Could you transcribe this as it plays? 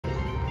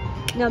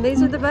Now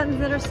these are the buttons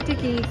that are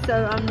sticky,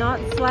 so I'm not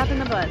slapping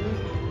the button.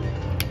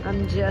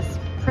 I'm just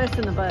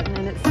pressing the button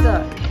and it's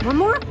stuck. One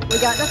more? We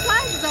got the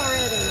flags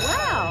already.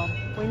 Wow.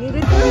 We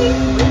needed 3.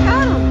 We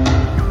got them.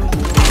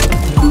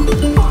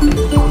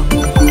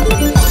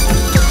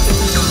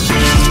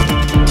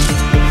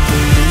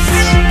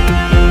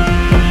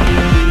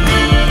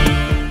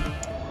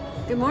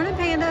 Good morning,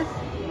 Panda.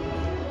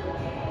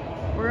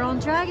 We're on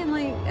Dragon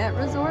Link at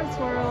Resorts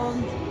World.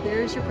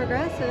 There's your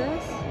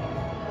progressives.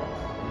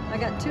 I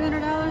got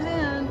 $200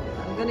 in.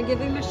 I'm gonna give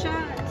him a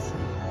shot.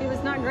 He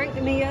was not great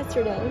to me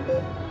yesterday.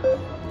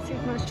 See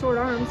if my short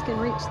arms can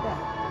reach that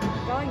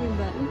volume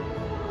button.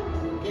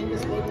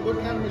 Genghis, what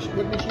kind of machine,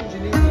 what machines you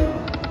need there?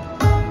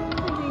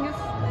 Genghis.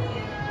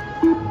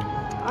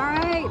 All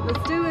right,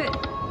 let's do it.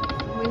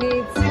 We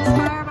need 6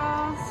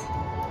 fireballs.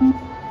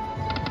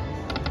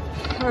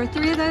 Or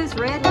 3 of those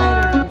red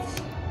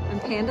lanterns.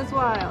 And Panda's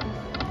wild.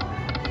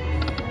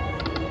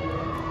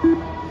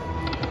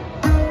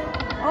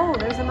 Oh,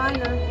 there's a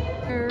miner.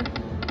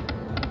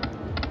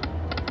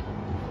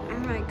 All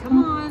right,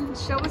 come on,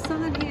 show us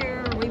something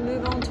here. We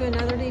move on to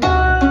another demon.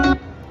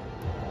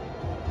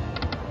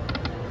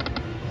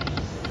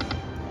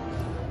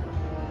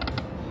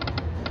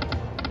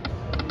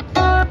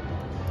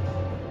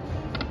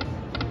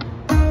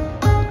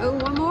 Oh,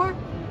 one more?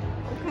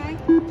 Okay,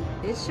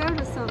 it showed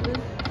us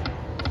something.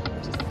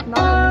 Just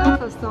not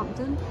enough of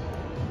something.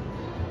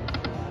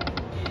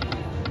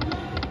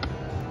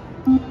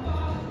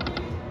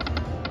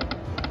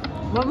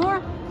 One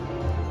more?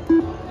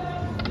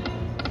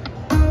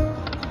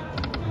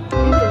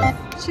 It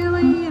is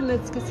chilly in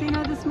this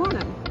casino this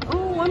morning.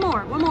 Oh, one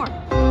more.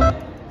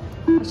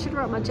 I should have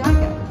brought my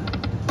jacket.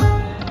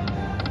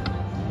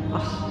 Oh,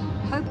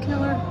 hope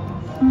killer.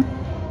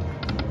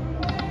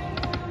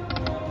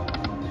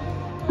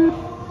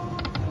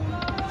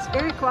 It's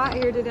very quiet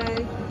here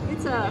today.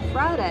 It's a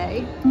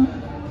Friday.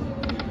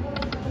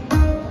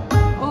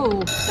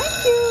 Oh,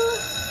 thank you.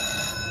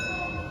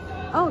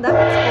 Oh, that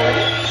one's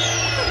 40.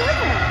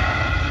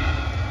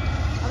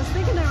 I was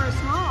thinking they were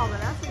small, but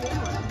that's a good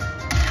one.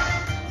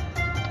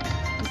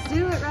 Let's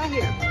do it right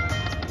here.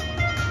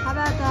 How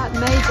about that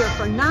major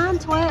for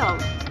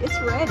 $9.12? It's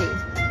ready.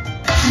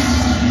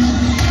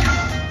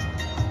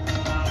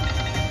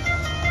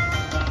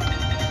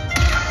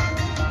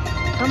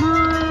 Come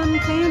on,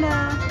 Panda.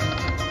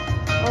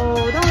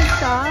 Oh, don't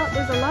stop.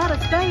 There's a lot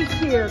of space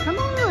here. Come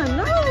on,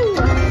 no.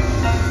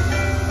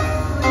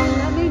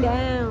 Let me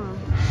down.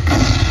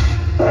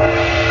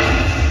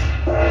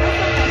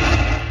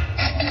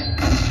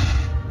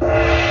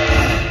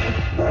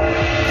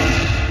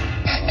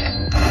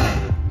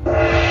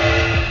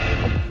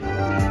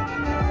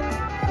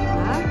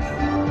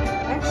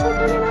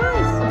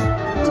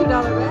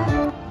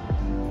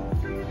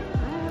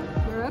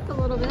 We're up a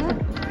little bit,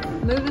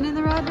 moving in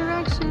the right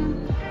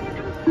direction.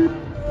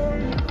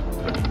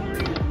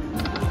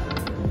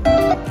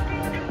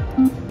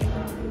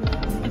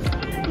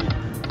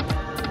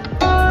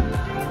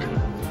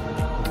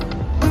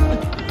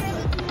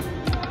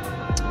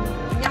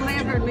 Y'all may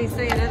have heard me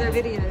say in other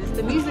videos,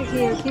 the music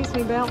here keeps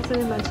me bouncing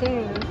in my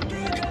chair.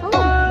 Oh,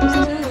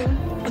 there's 2.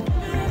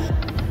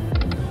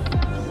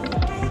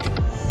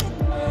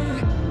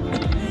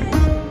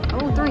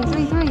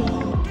 Three.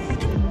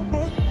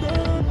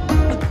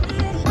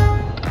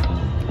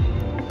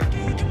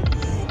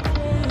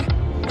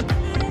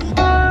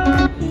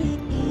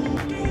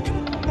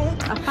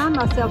 I find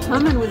myself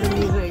humming with the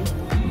music,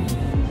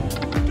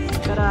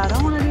 but I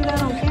don't want to do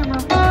that on camera.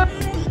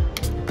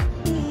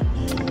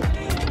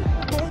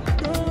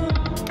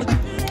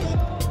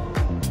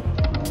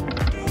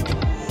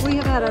 We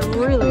have had a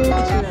really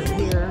good trip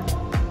here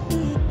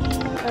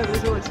at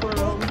Resorts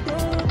World.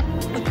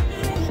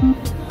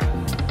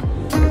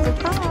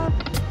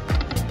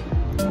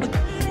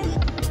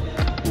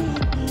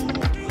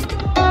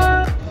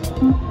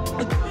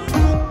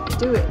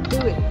 Do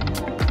it.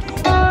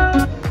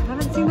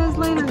 Haven't seen those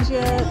lanterns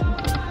yet.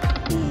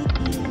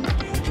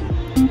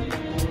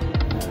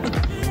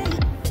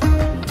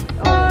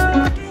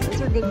 Oh,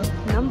 those are good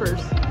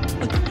numbers.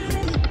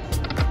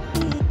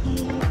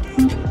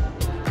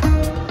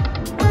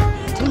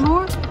 Two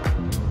more?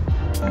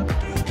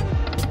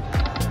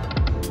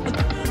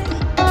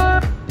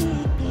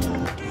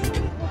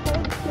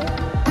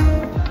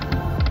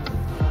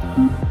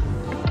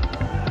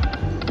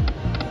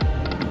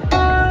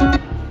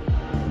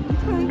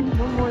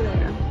 One more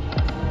there.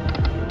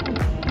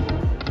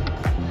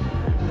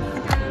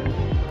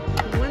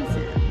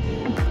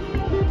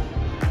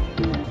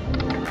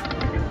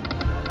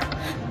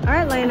 All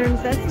right,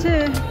 lanterns, that's 2.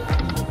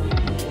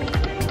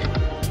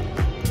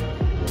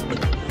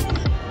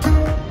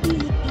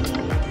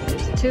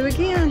 There's 2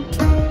 again.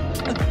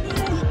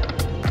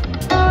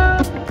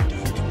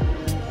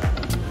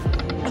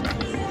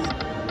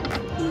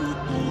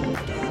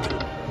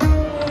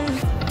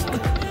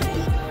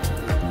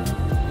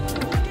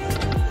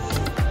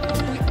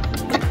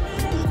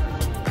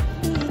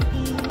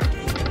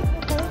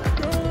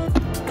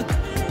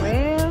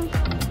 Well,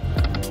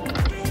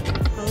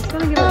 I was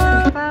gonna give it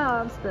some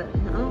 5s, but I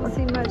don't don't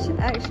see much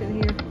action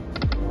here.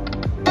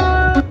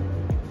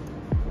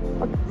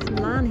 Some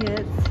line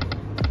hits.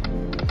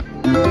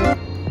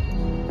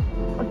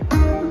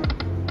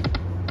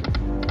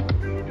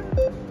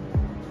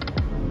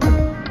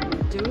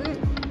 Do it.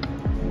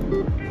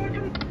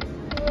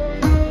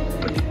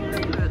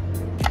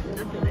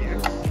 Nothing there.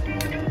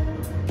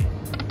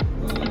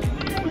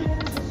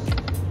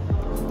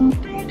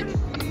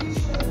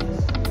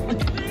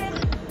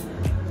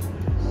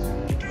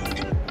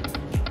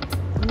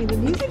 I mean, the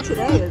music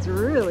today is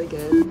really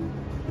good.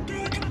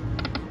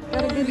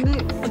 Got a good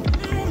mix.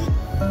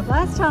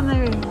 Last time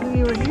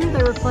we were here,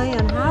 they were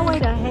playing Highway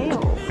to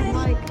Hell. I'm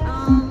like,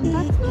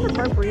 that's not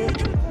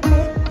appropriate.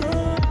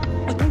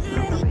 At least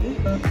not for me.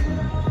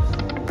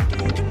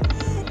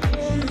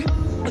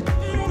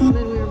 And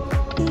then we were...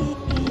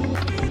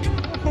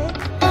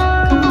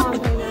 Come on,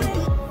 Panda.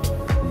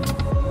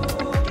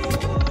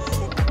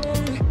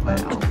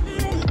 Wow.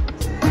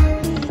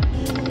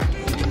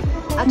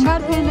 I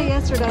tried Panda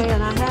yesterday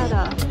and I had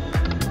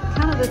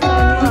kind of the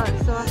same luck,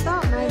 so I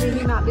thought maybe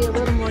he might be a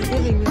little more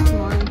giving this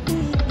morning.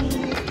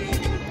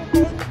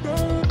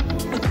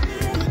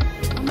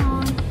 Come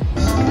on.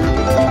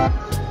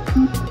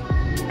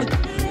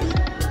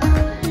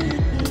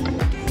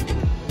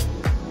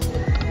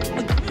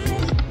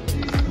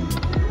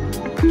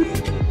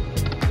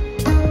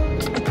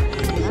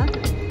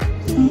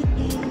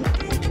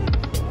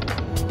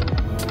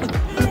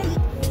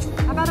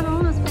 How about a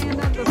bonus,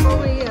 Panda, before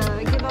we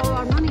give all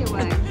our money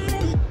away?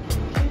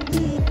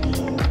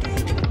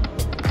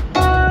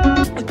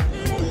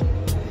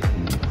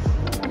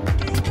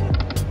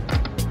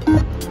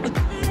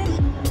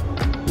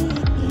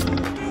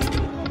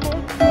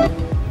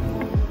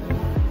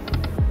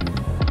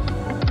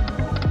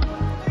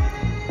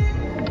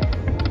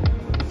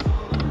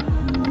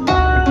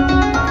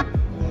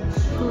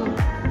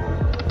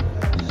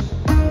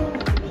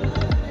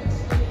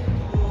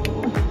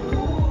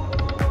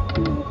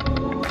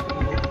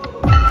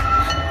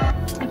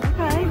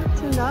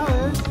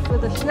 For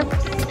the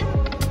ships.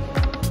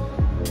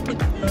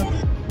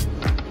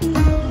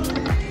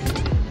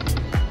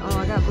 Oh, I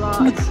got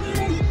blocked.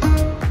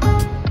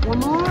 One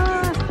more.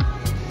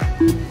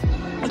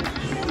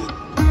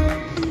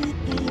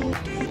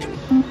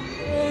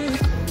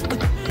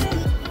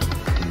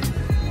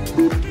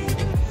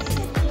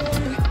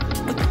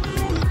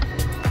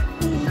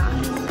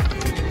 Nice.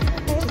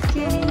 Just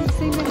can't even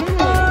seem to hit it.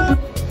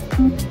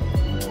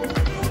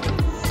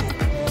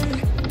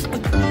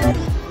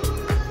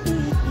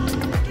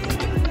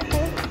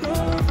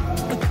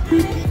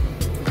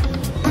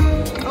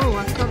 Oh,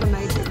 I saw the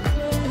major.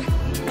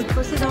 Of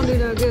course, it don't do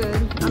no good.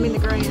 I mean the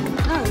grand.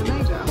 No, the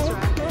major, I was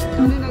right.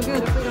 Don't do no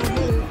good if we don't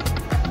hit it.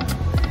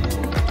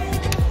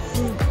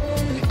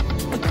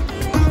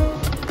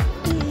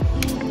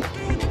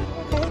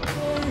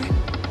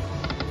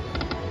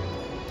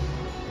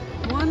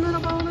 One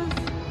little bonus.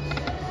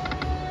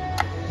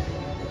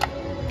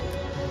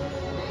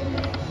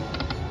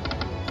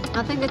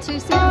 I think the 2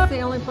 cents is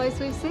the only place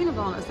we've seen a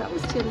bonus. That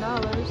was $10.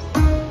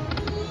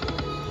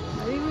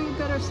 Maybe we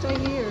better stay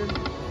here.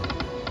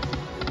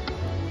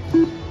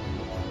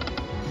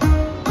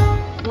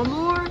 One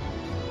more.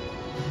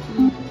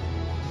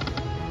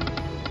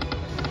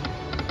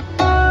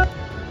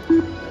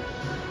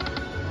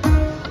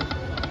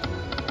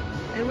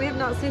 And we have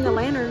not seen the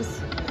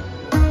lanterns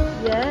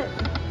yet.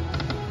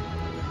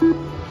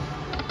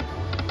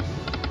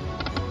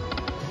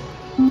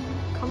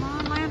 Come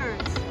on,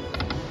 lanterns.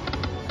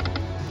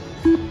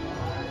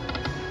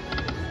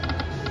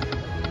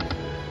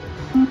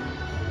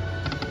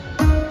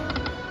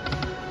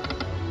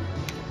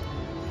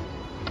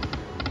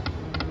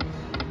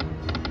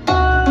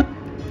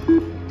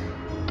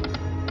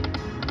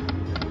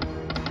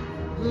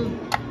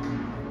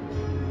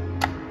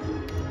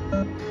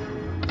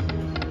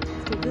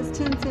 Let's get this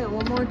 10 cent.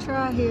 One more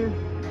try here.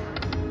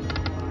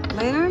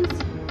 Lanterns?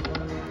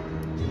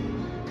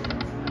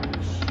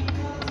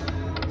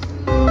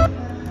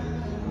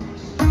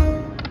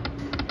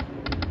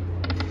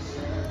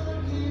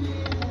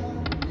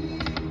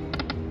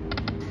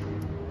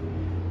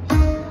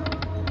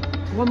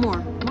 One more.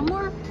 One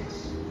more?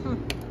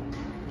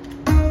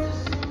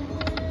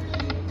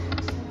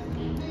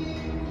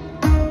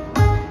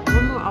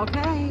 One more.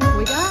 Okay,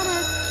 we got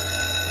it.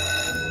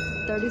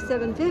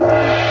 $37.50. For the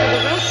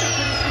rest are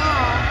pretty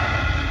small.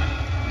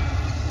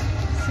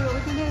 Let's see what we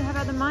can do. How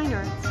about the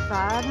minor? It's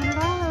 $500.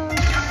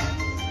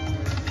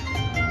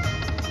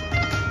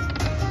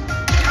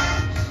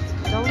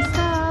 Don't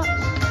stop.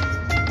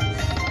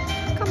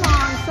 Come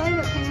on, save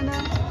it, Panda.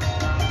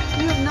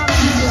 You have not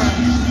been good.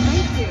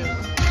 Thank you.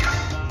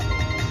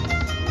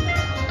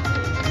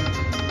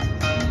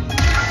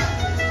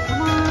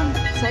 Come on,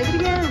 save it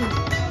again.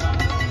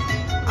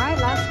 Alright,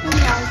 last spin,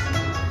 guys.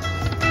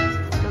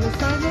 Gonna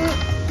save it.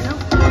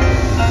 Nope.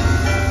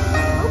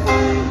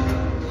 Okay.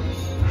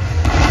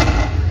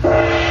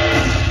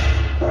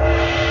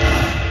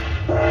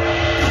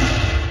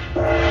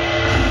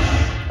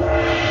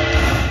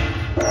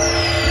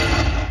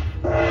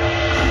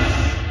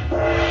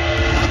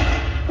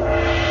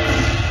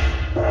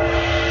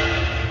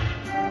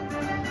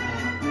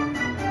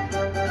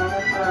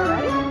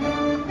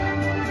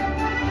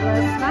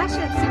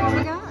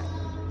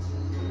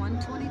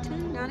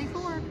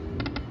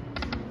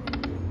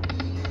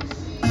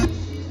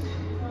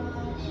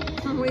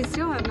 We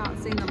still have not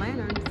seen the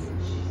lanterns.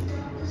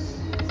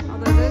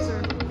 Although those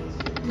are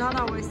not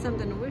always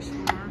something to wish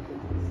for.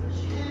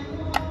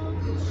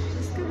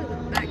 Let's go to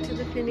back to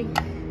the penny.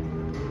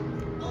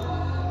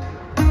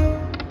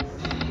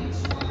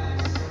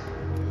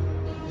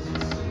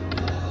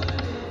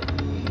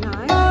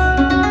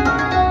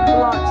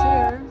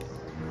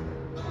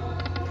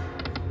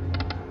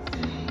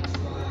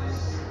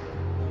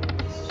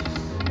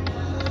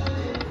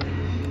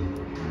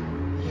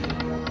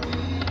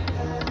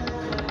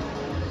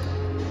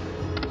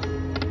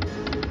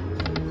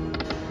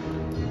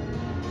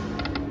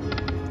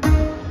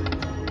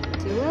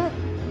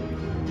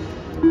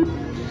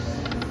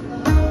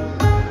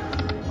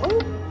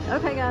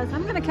 Okay guys,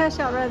 I'm gonna cash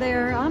out right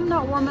there. I'm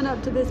not warming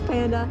up to this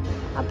Panda.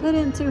 I put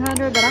in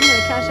 200, but I'm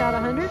gonna cash out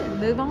 100 and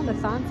move on to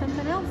find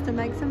something else to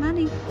make some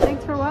money.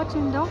 Thanks for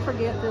watching. Don't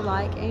forget to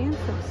like and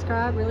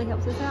subscribe. Really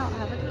helps us out.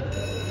 Have a good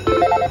day.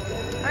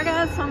 Alright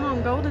guys, I'm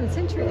on Golden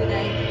Century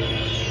today.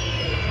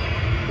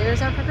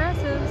 There's our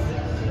progressives.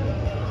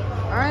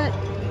 Alright,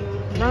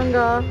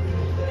 Runga,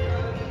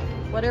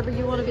 whatever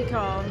you want to be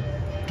called.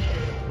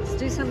 Let's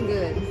do something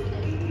good.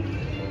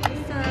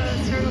 Let's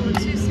start on the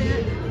 2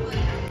 cent.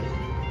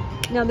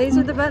 Now these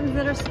are the buttons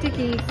that are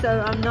sticky,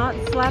 so I'm not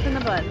slapping the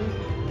button.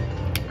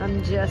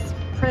 I'm just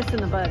pressing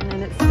the button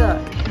and it's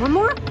stuck. One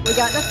more. We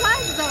got the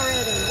flags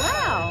already.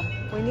 Wow.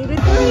 We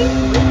needed 3.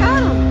 We got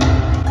them.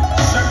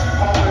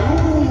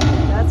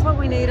 That's what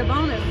we need, a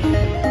bonus.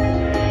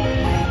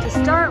 To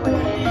start with.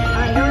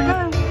 Alright, here we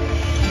go.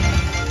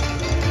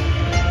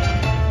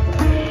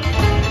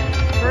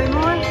 3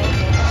 more.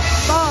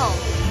 Ball.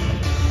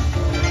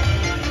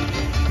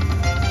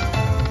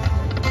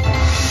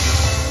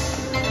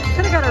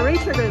 Got a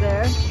re-trigger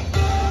there.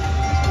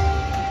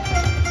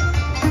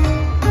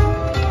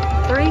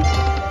 3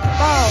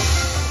 balls.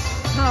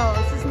 Oh,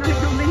 this is not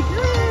gonna be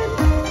good.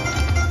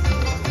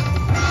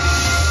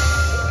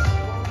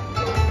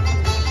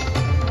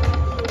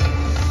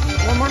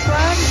 One more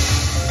flag.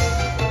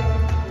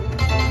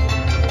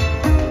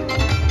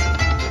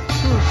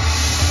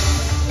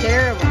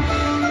 Terrible.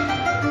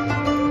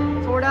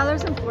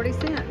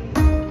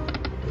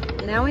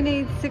 $4.40. Now we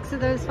need 6 of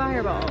those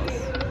fireballs.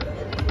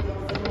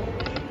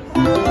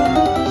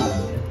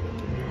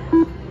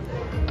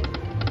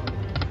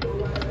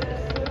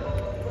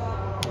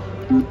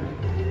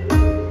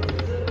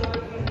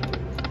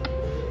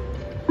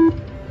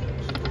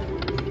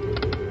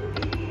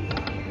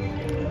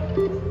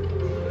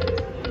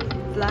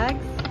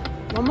 Flags.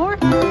 One more.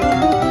 I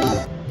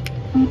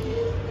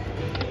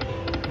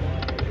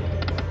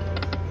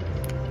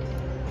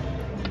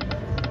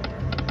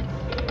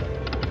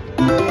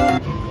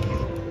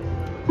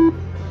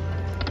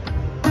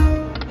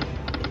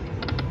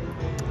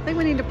think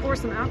we need to pour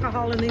some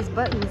alcohol in these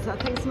buttons. I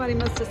think somebody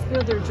must have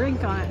spilled their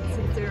drink on it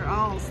since they're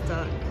all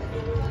stuck.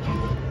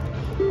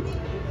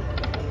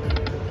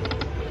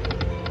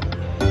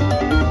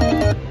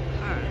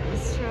 Alright,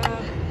 let's try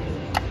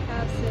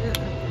 5 cent.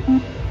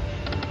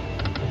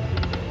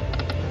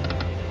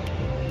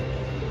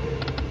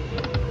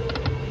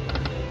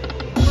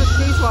 Look,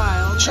 he's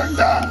wild. Check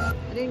that.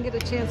 I didn't get a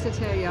chance to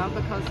tell y'all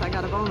because I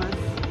got a bonus.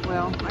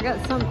 Well, I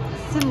got some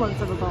semblance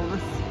of a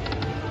bonus.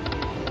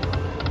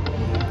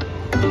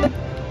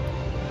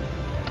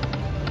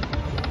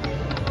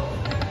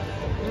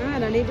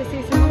 Alright, I need to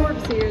see some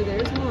orbs here.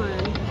 There's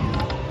one.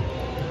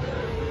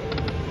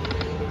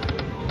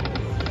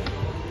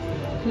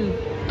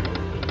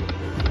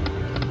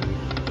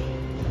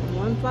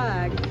 One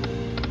flag.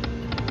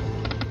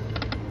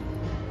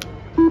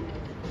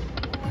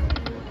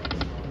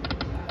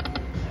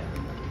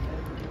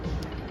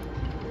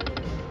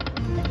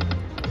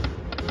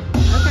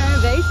 Okay,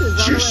 base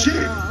is all the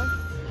way across.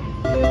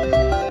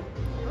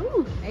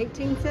 Ooh,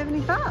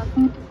 1875.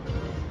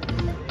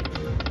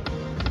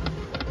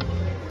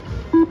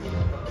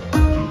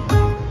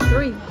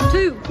 Three,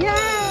 2,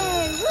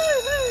 yay!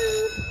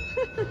 Woo-hoo!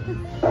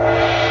 That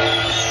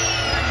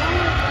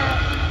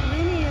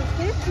mini is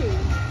 50.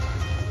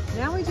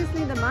 Now we just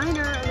need the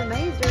minor or the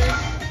major.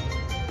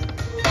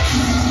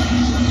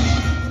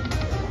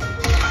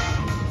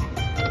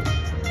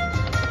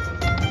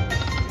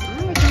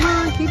 Alright, come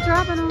on, keep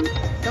dropping them.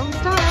 Don't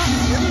stop.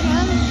 Here we go.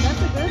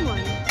 That's a good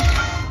one.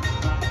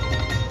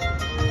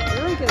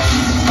 Really good.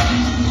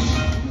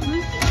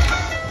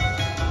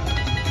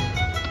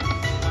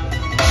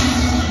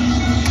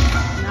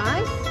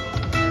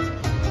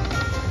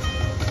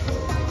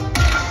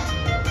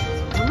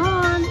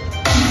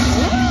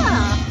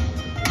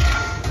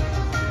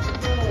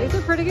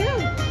 Pretty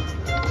good.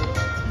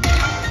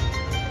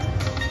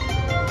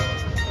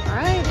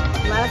 Alright,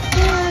 last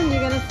 10. You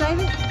gonna save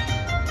it?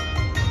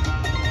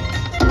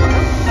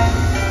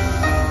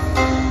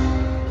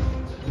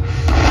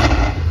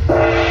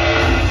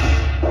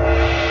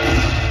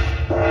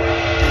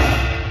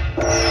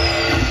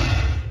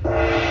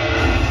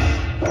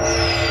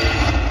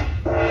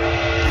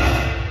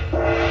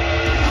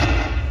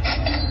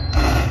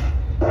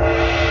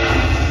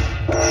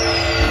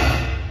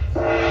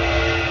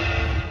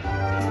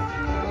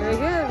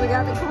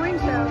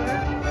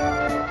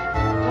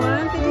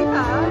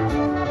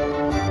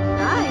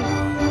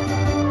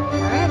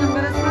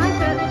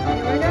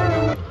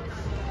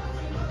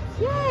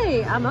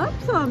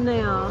 some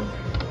now.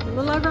 A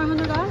little over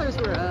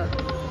 $100 we're up.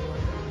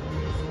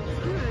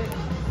 Alright.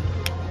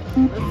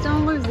 Let's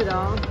don't lose it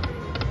all.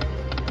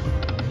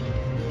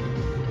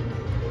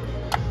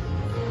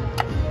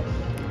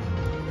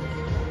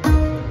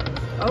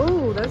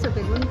 Oh, those are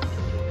big ones.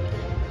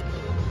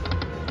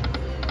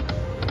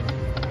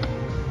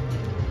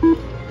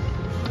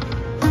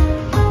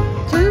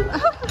 Two?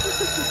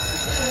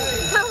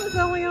 That was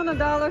only on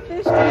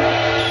 $1.50. I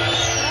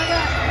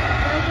got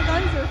both of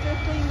those are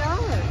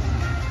 $15.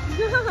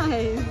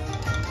 Nice.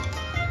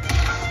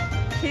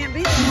 Can't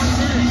beat them 1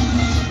 cent.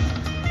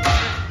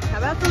 How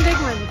about some big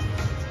ones?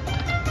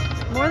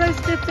 More of those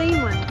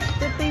 15 ones.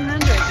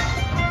 1,500.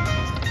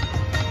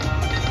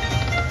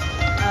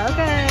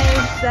 Okay,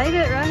 save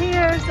it right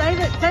here. Save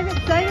it, save it,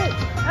 save it.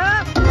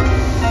 Up.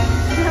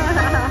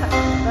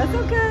 That's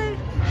okay.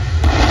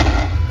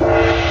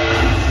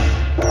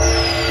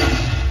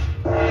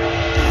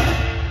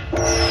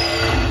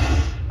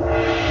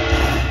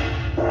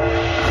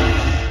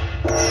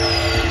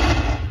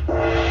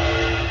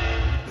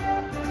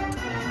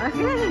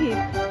 Okay,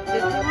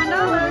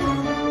 $51.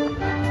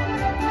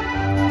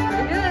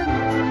 Pretty good.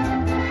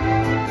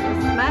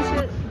 Let's smash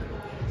it.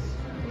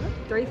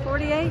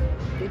 348,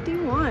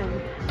 51.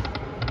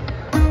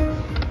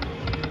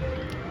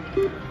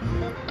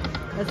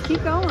 Let's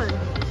keep going.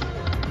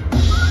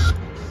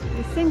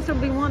 These things will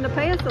be wanting to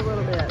pay us a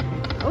little bit.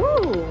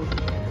 Ooh.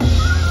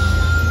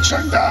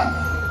 Chinda.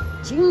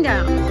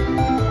 Jinga.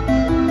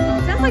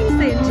 Sounds like you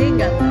say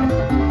Jenga.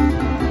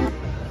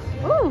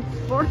 Ooh,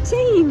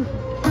 14.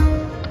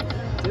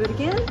 Do it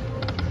again.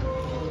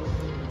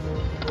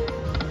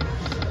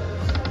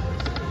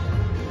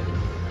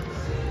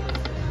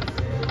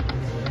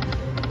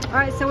 All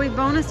right, so we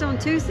bonused on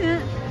 2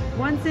 cent,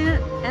 1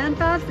 cent, and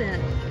 5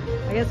 cent.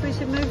 I guess we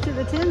should move to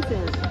the 10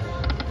 cent.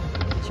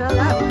 Try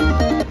that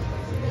one.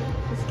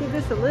 Let's give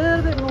this a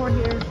little bit more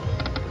here.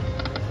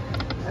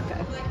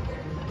 Okay.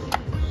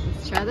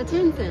 Let's try the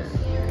 10 cent.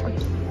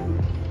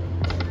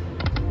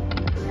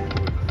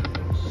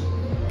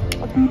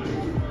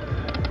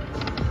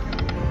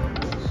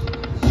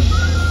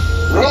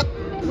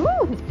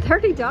 Ooh,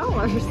 $30.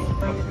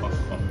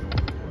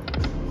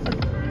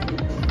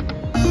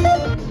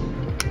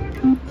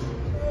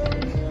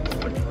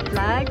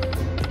 Flag.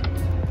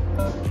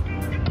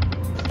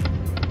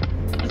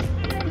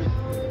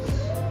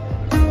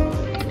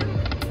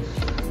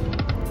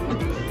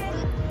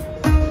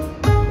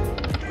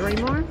 Three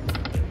more.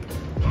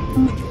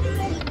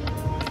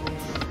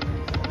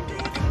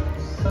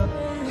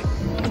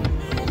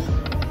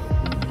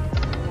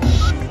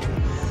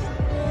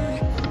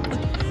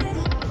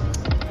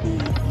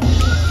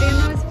 Damn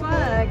those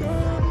flags.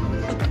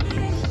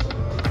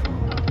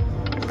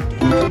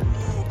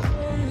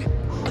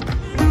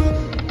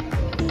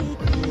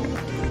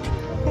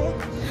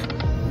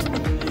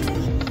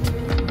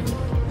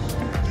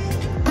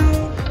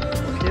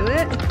 Do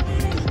it.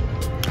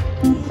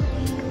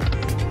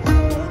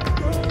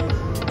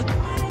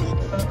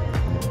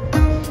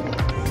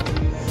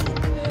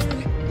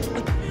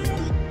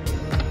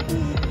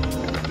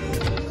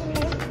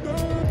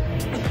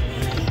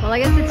 Well, I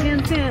guess the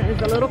 10 cent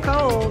is a little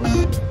cold.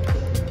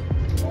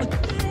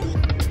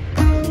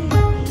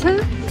 Two.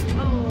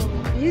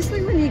 Oh,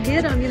 usually when you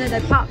get them, you know, they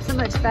pop so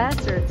much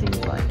faster, it seems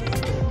like.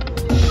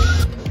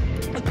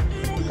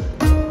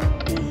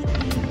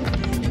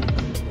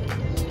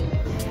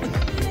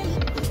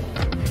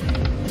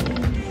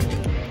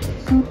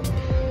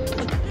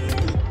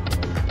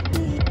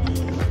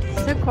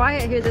 So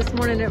quiet here this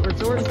morning at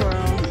Resort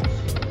World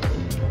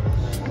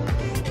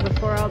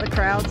before all the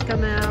crowds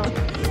come out.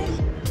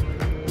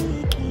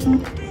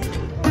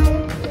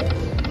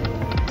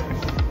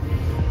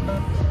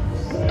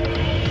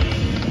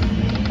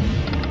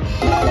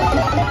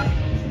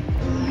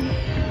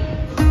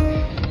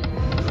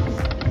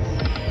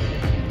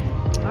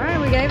 Alright,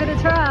 we gave it a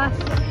try.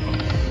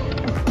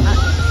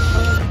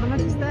 How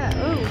much is that?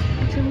 Oh,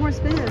 2 more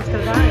spins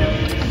because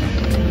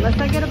unless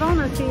I get a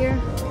bonus here.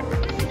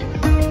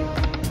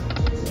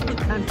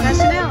 I'm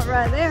cashing out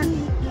right there.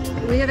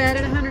 We have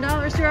added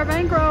 $100 to our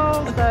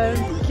bankroll, so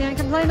can't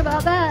complain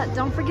about that.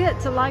 Don't forget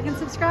to like and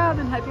subscribe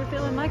and hope you're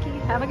feeling lucky.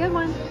 Have a good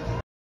one.